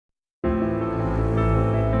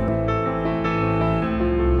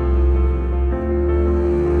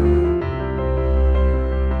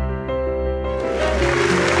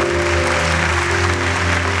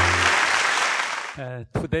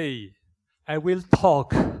Today, I will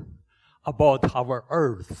talk about our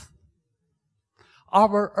Earth.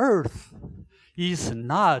 Our Earth is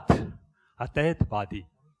not a dead body.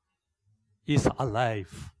 It's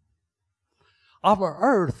alive. Our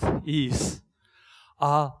Earth is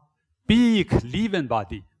a big living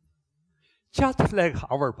body, just like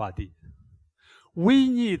our body. We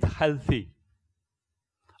need healthy.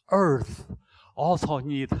 Earth also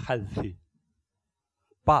needs healthy.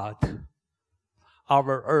 But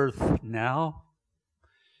our Earth now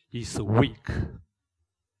is weak.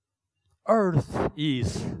 Earth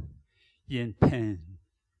is in pain.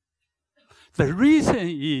 The reason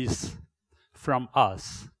is from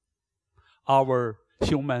us, our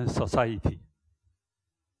human society.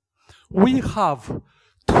 We have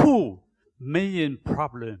two main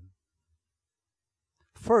problems.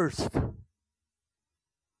 First,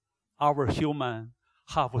 our humans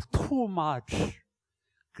have too much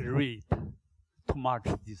greed, too much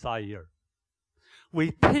desire.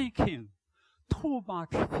 We taking too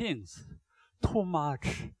much things, too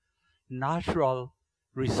much natural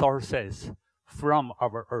resources from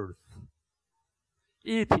our Earth.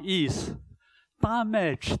 It is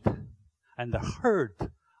damaged and hurt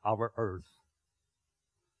our Earth,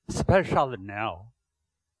 especially now.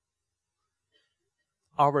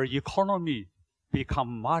 Our economy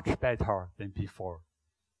become much better than before.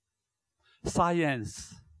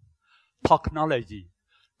 Science, technology,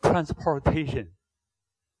 transportation,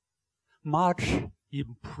 much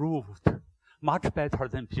improved, much better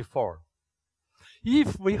than before.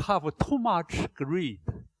 If we have too much greed,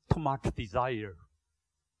 too much desire,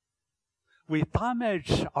 we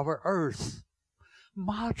damage our Earth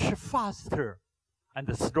much faster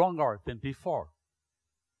and stronger than before.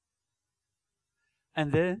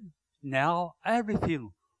 And then, now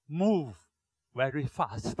everything moves very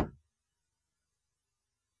fast.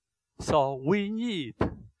 So we need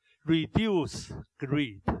reduce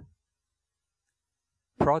greed,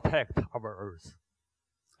 protect our Earth.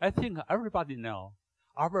 I think everybody knows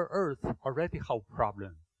our Earth already have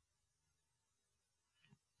problem.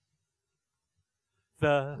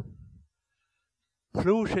 The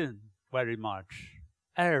pollution very much,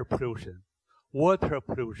 air pollution, water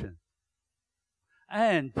pollution,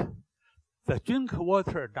 and the drink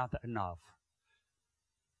water not enough.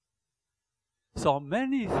 So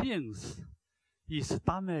many things is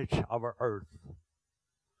damage our Earth.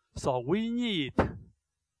 So we need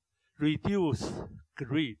reduce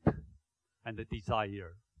greed and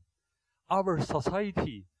desire. Our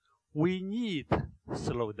society, we need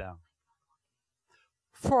slow down.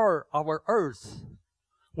 For our Earth,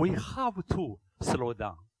 we have to slow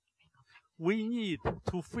down. We need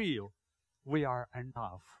to feel we are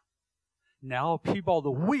enough. Now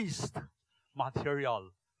people waste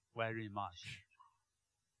material very much.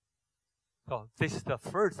 So this is the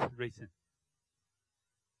first reason.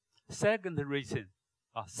 Second reason,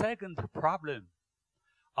 second problem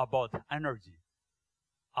about energy,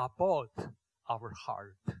 about our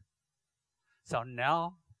heart. So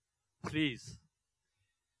now, please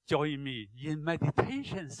join me in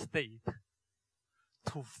meditation state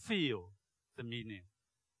to feel the meaning.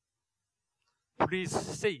 Please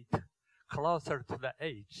sit closer to the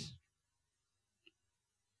edge.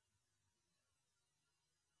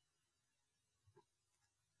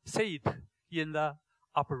 Sit in the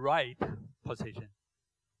upright position.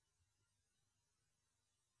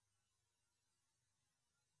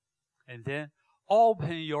 And then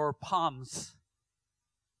open your palms,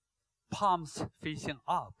 palms facing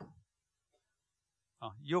up.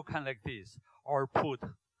 You can like this, or put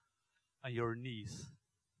on your knees.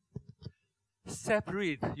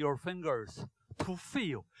 Separate your fingers to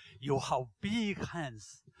feel you have big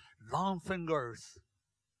hands, long fingers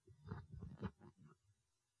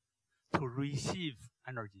to receive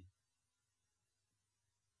energy.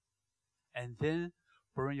 And then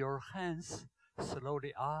bring your hands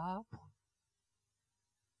slowly up.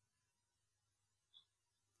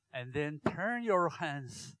 And then turn your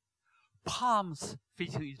hands, palms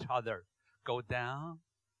facing each other. Go down.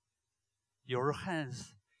 Your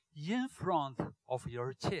hands in front of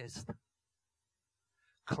your chest,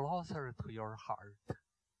 closer to your heart.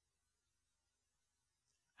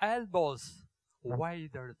 Elbows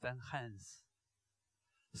wider than hands.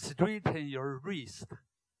 Straighten your wrist.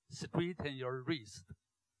 Straighten your wrist.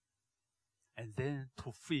 And then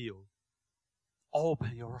to feel,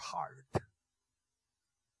 open your heart.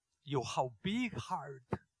 You have big heart,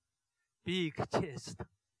 big chest.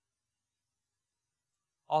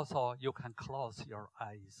 Also, you can close your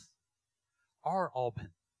eyes or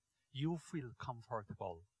open. You feel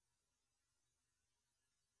comfortable.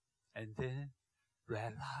 And then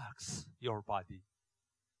relax your body.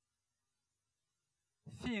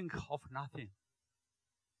 think of nothing.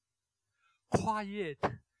 Quiet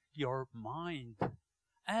your mind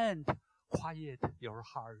and quiet your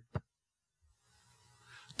heart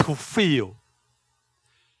to feel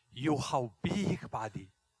you have big body.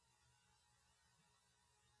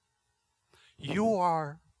 You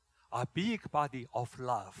are a big body of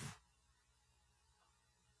love.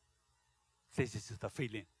 This is the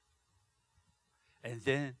feeling. And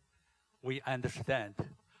then we understand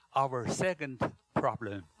our second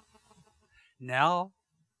problem. Now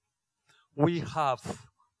we have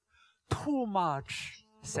too much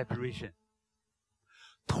separation,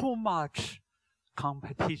 too much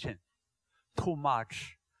competition, too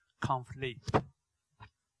much conflict.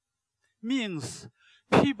 Means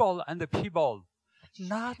people and people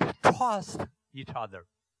not trust each other.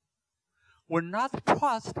 When not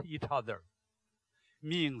trust each other,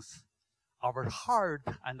 means our heart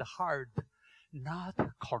and heart not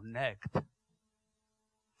connect.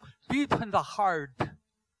 Between the heart,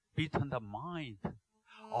 between the mind,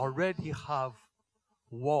 already have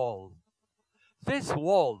wall. This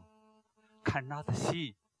wall cannot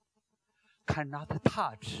see, cannot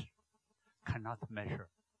touch, cannot measure.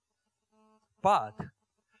 But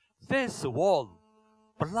this wall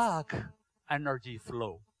block energy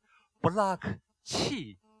flow, block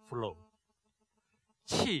qi flow.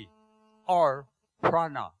 Qi or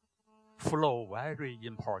prana flow very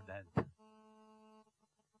important.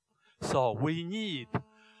 So we need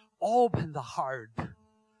open the heart,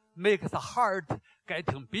 make the heart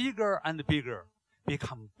getting bigger and bigger,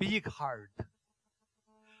 become big heart.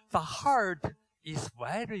 The heart is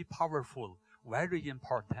very powerful, very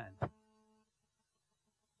important.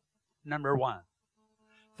 Number one,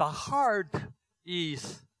 the heart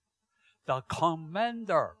is the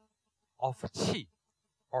commander of qi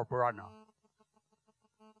or prana.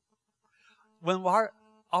 When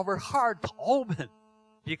our heart open,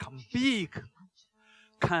 become big,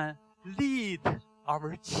 can lead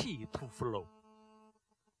our qi to flow.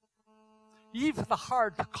 If the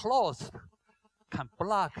heart closed, can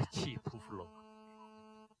block qi to flow.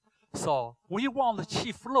 So we want the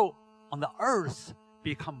qi flow on the earth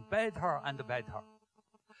become better and better.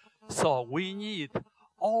 So we need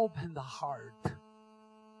open the heart,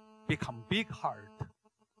 become big heart.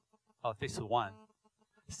 This is one.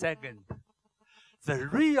 Second, the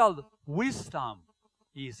real wisdom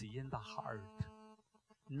is in the heart,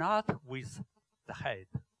 not with the head.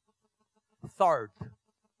 Third,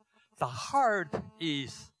 the heart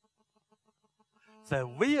is the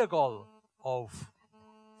vehicle of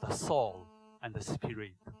the soul and the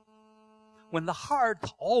spirit. When the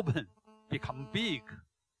heart open, become big,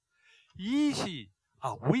 easy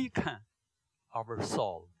awaken our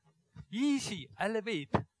soul, easy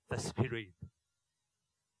elevate the spirit.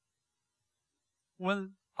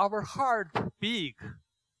 When our heart big,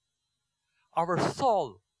 our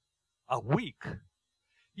soul awake,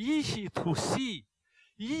 easy to see,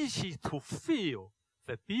 easy to feel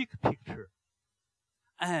the big picture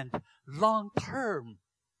and long-term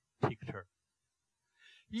picture.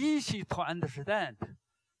 Easy to understand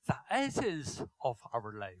the essence of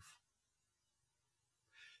our life.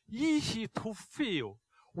 Easy to feel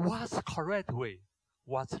what's correct way,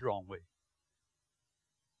 what's wrong way.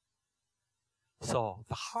 So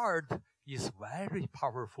the heart is very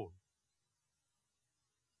powerful.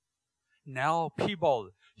 Now people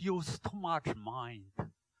use too much mind,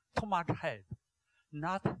 too much head,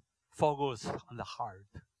 not focus on the heart.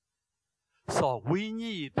 So we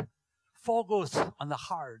need focus on the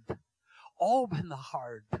heart, open the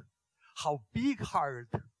heart, have big heart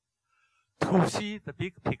to see the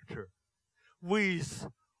big picture with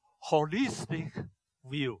holistic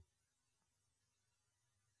view.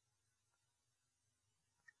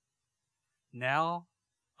 Now,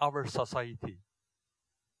 our society,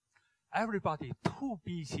 everybody too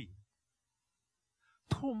busy,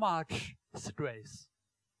 too much stress.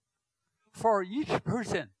 For each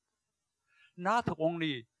person, not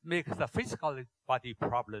only make the physical body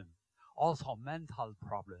problem, also mental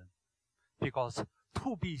problem, because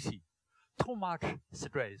too busy, too much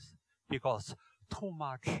stress, because too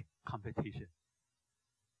much competition.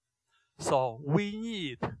 So we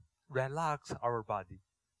need relax our body,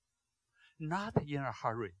 not in a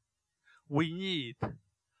hurry. We need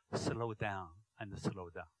slow down and slow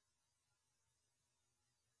down.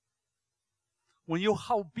 When you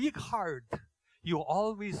have big heart, you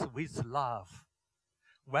always with love.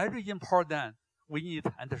 Very important, we need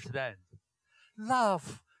to understand.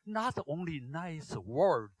 Love, not only nice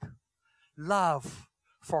word. Love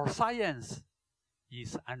for science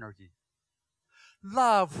is energy.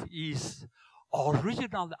 Love is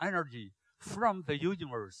original energy from the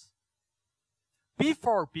universe.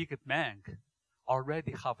 before Big Bang,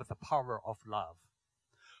 already have the power of love.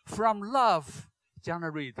 From love,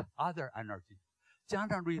 generate other energy,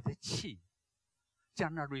 generate qi,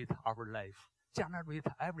 generate our life, generate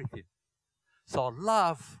everything. So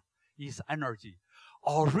love is energy,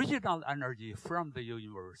 original energy from the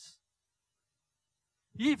universe.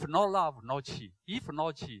 If no love, no qi. If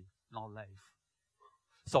no qi, no life.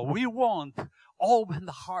 So we want open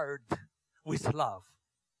the heart with love.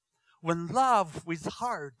 When love with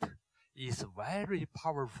heart is very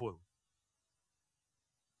powerful.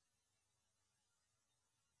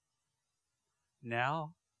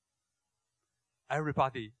 Now,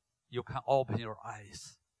 everybody, you can open your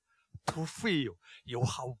eyes to feel you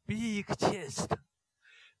have big chest,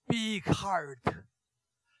 big heart.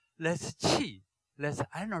 Let's qi, let's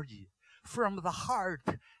energy from the heart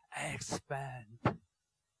expand.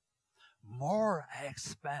 More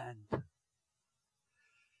expand.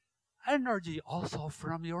 Energy also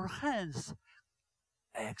from your hands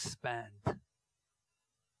expand.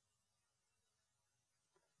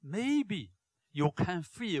 Maybe you can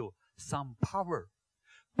feel some power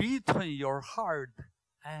between your heart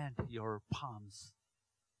and your palms.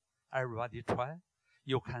 Everybody try.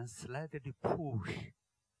 You can slightly push.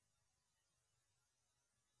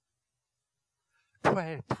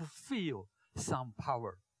 Try to feel some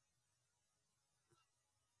power.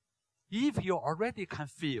 If you already can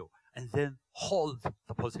feel, and then hold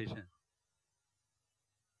the position.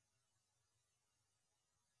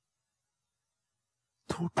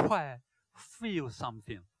 To try feel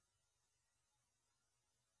something.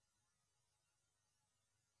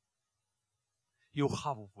 You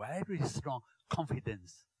have very strong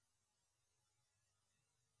confidence.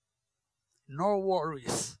 No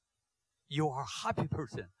worries. You are a happy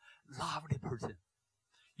person, lovely person.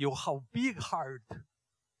 You have big heart.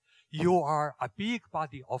 You are a big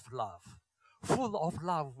body of love, full of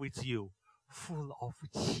love with you, full of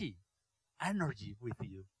qi, energy with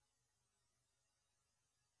you.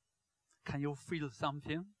 Can you feel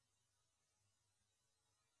something?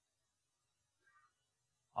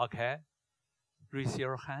 Okay. Raise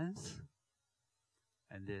your hands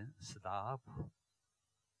and then stop.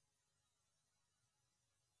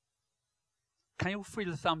 Can you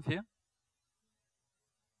feel something?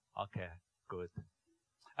 Okay, good.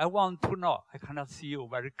 I want to know, I cannot see you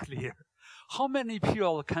very clear. How many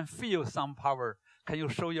people can feel some power? Can you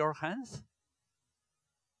show your hands?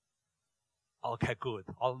 Okay, good.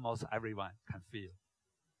 Almost everyone can feel.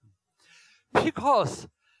 Because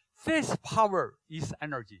this power is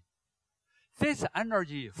energy. This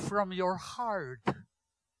energy from your heart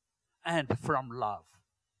and from love.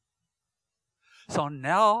 So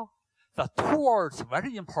now, the two words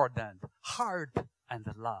very important, heart and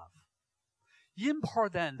love.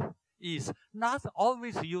 Important is not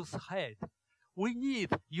always use head. We need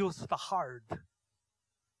use the heart.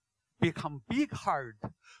 Become big heart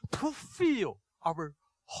to feel our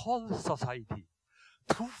whole society,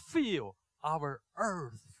 to feel our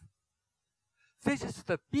earth. This is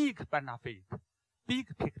the big benefit, big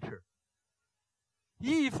picture.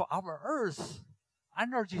 If our earth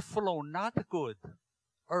energy flow not good,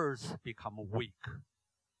 earth become weak.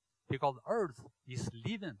 Because earth is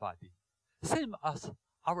living body, same as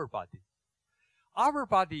our body. Our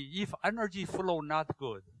body, if energy flow not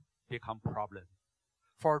good, become problem.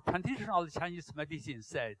 For traditional Chinese medicine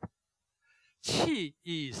said, qi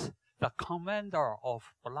is the commander of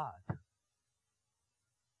blood.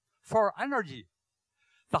 For energy,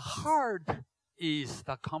 the heart is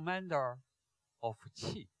the commander of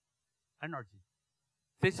qi, energy.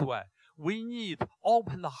 This way, we need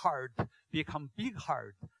open the heart, become big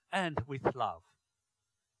heart, and with love.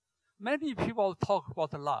 Many people talk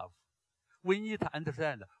about love. We need to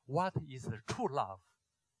understand what is the true love.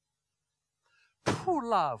 True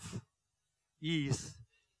love is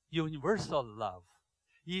universal love,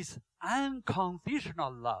 is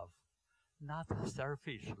unconditional love, not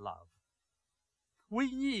selfish love.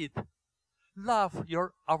 We need love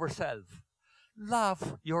ourselves,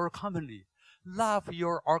 love your company, love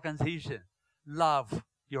your organization, love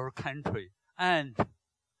your country, and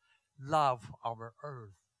love our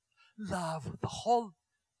earth, love the whole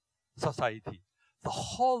society, the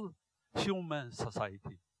whole human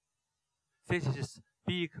society. This is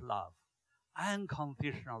big love,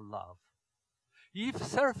 unconditional love. If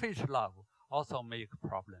selfish love also make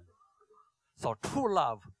problem. So true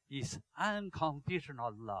love is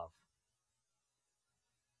unconditional love.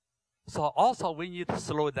 So also we need to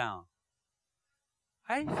slow down.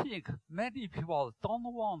 I think many people don't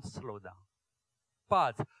want to slow down.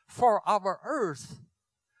 But for our earth,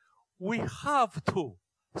 we have to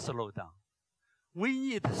slow down. We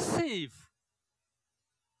need to save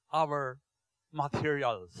our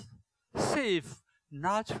materials, save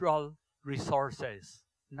natural resources,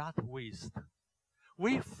 not waste.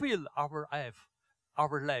 We fill our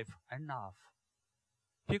life enough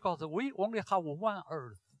because we only have one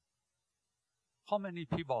Earth. How many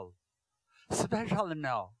people? Especially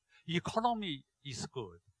now, economy is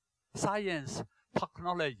good, science,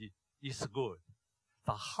 technology is good.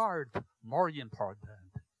 The heart more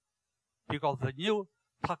important because the new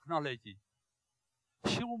technology,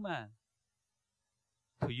 human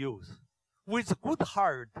to use with good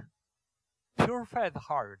heart, purified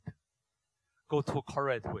heart, go to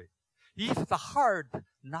correct way. If the heart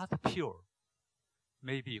not pure,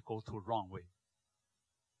 maybe go to wrong way.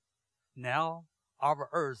 Now our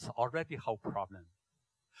earth already have problem.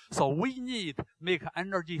 So we need make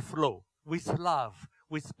energy flow with love,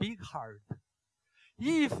 with big heart.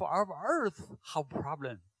 If our earth have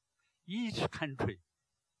problem, each country,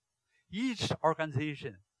 each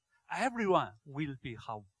organization, everyone will be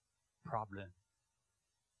have problem.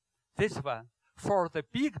 This one, for the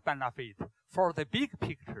big benefit, for the big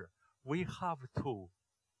picture, we have to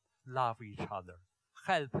love each other,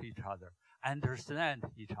 help each other, understand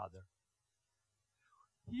each other.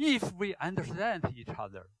 If we understand each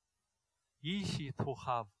other, easy to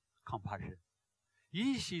have compassion,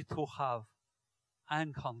 easy to have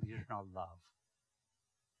unconditional love.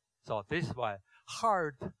 So this is why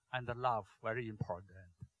heart and love very important.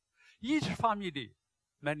 Each family,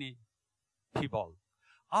 many people.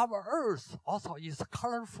 Our earth also is a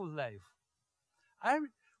colorful life. And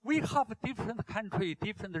we have different country,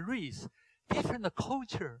 different race, different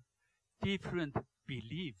culture, different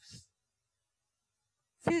beliefs.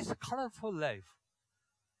 This colorful life,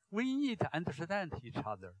 we need to understand each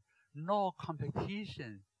other. No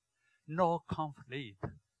competition, no conflict.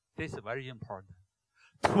 This is very important.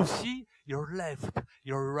 To see your left,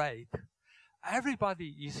 your right.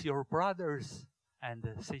 Everybody is your brothers and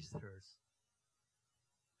sisters.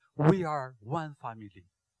 We are one family.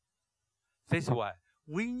 This is why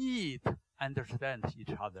we need to understand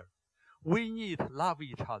each other. We need to love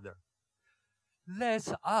each other.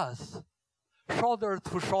 Let us, shoulder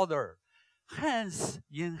to shoulder, hands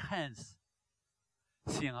in hands,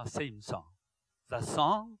 sing a same song, the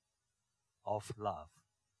song of love.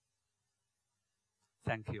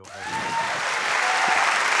 Thank you, everyone.